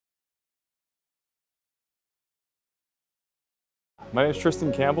My name is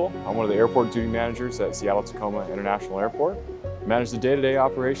Tristen Campbell. I'm one of the airport duty managers at Seattle-Tacoma International Airport. I manage the day-to-day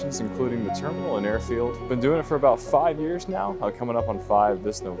operations, including the terminal and airfield. Been doing it for about 5 years now, coming up on 5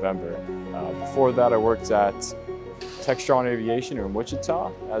 this November. Before that, I worked at Tristen Aviation in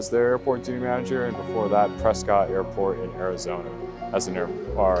Wichita as their airport duty manager, and before that, Prescott Airport in Arizona as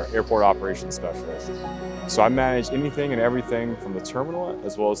our airport operations specialist. So I manage anything and everything from the terminal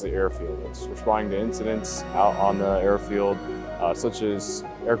as well as the airfield. It's responding to incidents out on the airfield, such as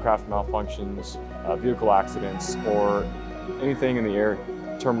aircraft malfunctions, vehicle accidents, or anything in the air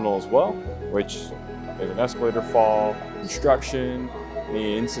terminal as well, which is an escalator fall, construction,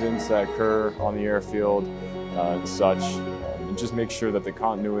 any incidents that occur on the airfield and such, and just make sure that the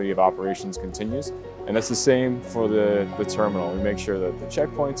continuity of operations continues. And that's the same for the terminal. We make sure that the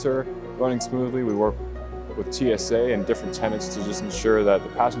checkpoints are running smoothly. We work with TSA and different tenants to just ensure that the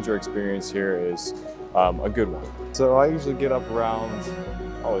passenger experience here is a good one. So I usually get up around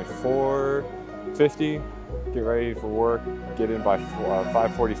probably 4:50, get ready for work, get in by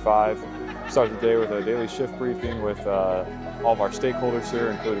 5:45, start the day with a daily shift briefing with all of our stakeholders here,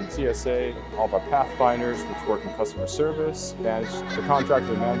 including TSA, all of our pathfinders, which work in customer service, the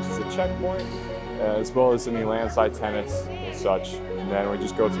contractor manages the checkpoint, as well as any landside tenants and such. And then we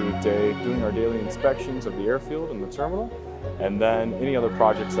just go through the day doing our daily inspections of the airfield and the terminal. And then any other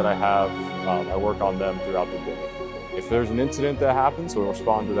projects that I have, I work on them throughout the day. If there's an incident that happens, we'll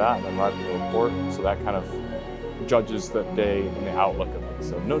respond to that and then write the report. So that kind of judges the day and the outlook of it.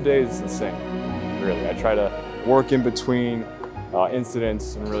 So no day is the same, really. I try to work in between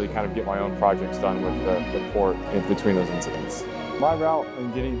incidents and really kind of get my own projects done with the port in between those incidents. My route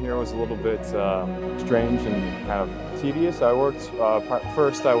in getting here was a little bit strange and kind of tedious. I worked,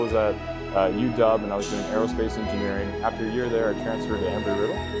 first I was at UW and I was doing aerospace engineering. After a year there, I transferred to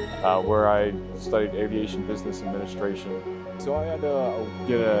Embry-Riddle, where I studied aviation business administration. So I had to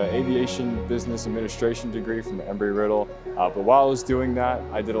get an aviation business administration degree from Embry-Riddle. But while I was doing that,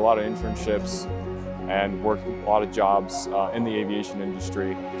 I did a lot of internships and worked a lot of jobs in the aviation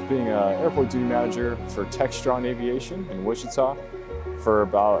industry. Being an airport duty manager for Tristen Aviation in Wichita for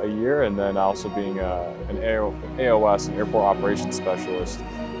about a year, and then also being an AOS, an airport operations specialist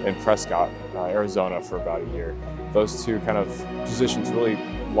in Prescott, Arizona for about a year. Those two kind of positions really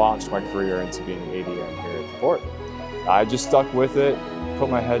launched my career into being an ADM here at the port. I just stuck with it, put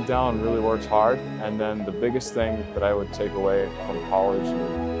my head down, and really worked hard. And then the biggest thing that I would take away from college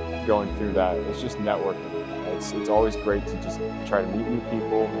and going through that is just networking. It's always great to just try to meet new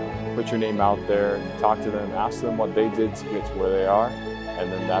people, put your name out there, talk to them, ask them what they did to get to where they are.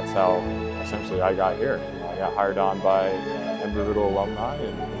 And then that's how essentially I got here. I got hired on by Embry-Riddle alumni,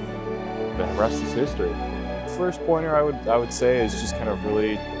 and the rest is history. First pointer I would say is just kind of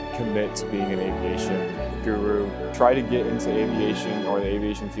really commit to being an aviation guru. Try to get into aviation or the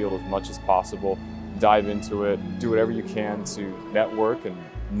aviation field as much as possible. Dive into it, do whatever you can to network and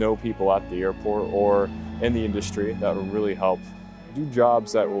know people at the airport or in the industry. That will really help. Do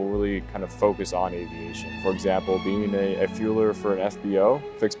jobs that will really kind of focus on aviation. For example, being a fueler for an FBO,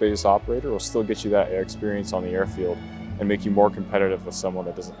 fixed base operator, will still get you that experience on the airfield and make you more competitive with someone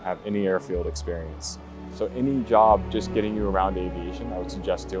that doesn't have any airfield experience. So any job just getting you around aviation, I would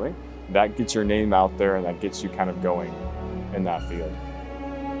suggest doing. That gets your name out there and that gets you kind of going in that field.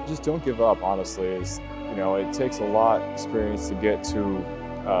 Just don't give up, honestly. It takes a lot of experience to get to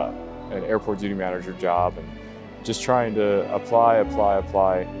an airport duty manager job, and just trying to apply.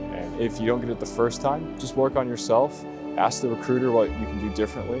 And if you don't get it the first time, just work on yourself. Ask the recruiter what you can do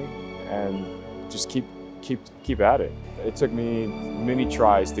differently, and just keep at it. It took me many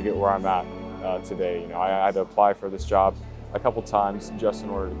tries to get where I'm at today. I had to apply for this job a couple times just in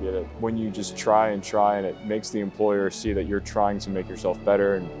order to get it. When you just try and it makes the employer see that you're trying to make yourself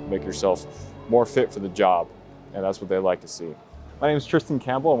better and make yourself more fit for the job, and that's what they like to see. My name is Tristen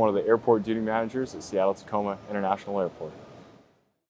Campbell. I'm one of the airport duty managers at Seattle-Tacoma International Airport.